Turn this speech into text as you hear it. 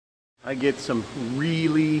I get some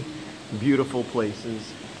really beautiful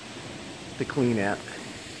places to clean at.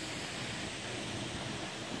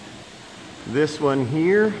 This one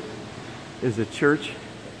here is a church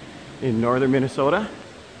in northern Minnesota.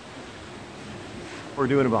 We're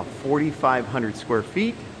doing about 4,500 square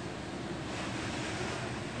feet.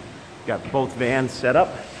 Got both vans set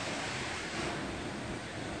up.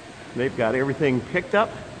 They've got everything picked up.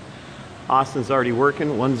 Austin's already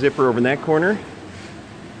working. One zipper over in that corner.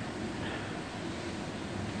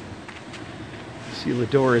 See, the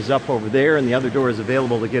door is up over there and the other door is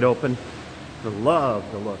available to get open. I love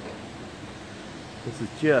the look. This is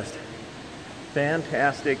just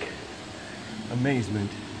fantastic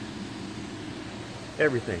amazement.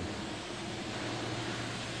 Everything.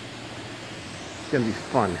 It's gonna be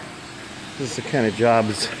fun. This is the kind of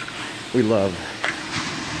jobs we love.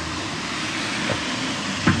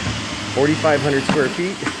 4,500 square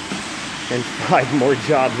feet and 5 more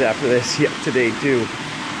jobs after this yet today too.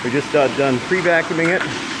 We just done pre-vacuuming it.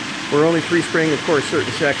 We're only pre-spraying, of course,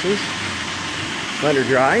 certain sections. Under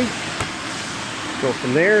dry. Go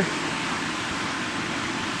from there.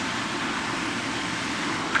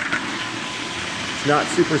 It's not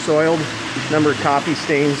super soiled. Number of coffee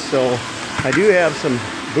stains, so I do have some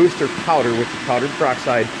booster powder with the powdered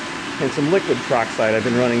peroxide and some liquid peroxide I've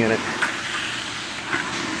been running in it.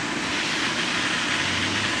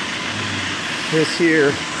 This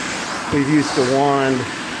here, we've used to wand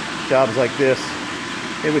jobs like this.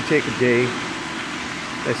 It would take a day,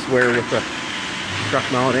 I swear, with a truck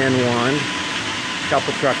mount and wand. A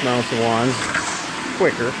couple truck mounts and wands.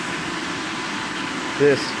 Quicker.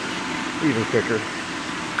 This, even quicker.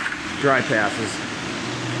 Dry passes.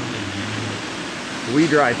 We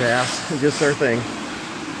dry pass, just our thing.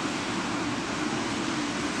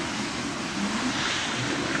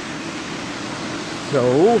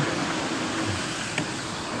 So,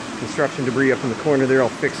 construction debris up in the corner there I'll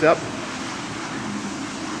fix up.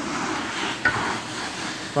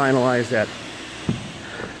 Finalize that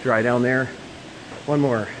dry down there. One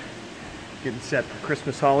more. Getting set for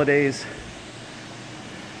Christmas holidays.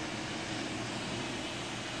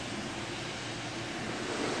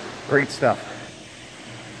 Great stuff.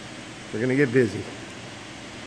 We're gonna get busy.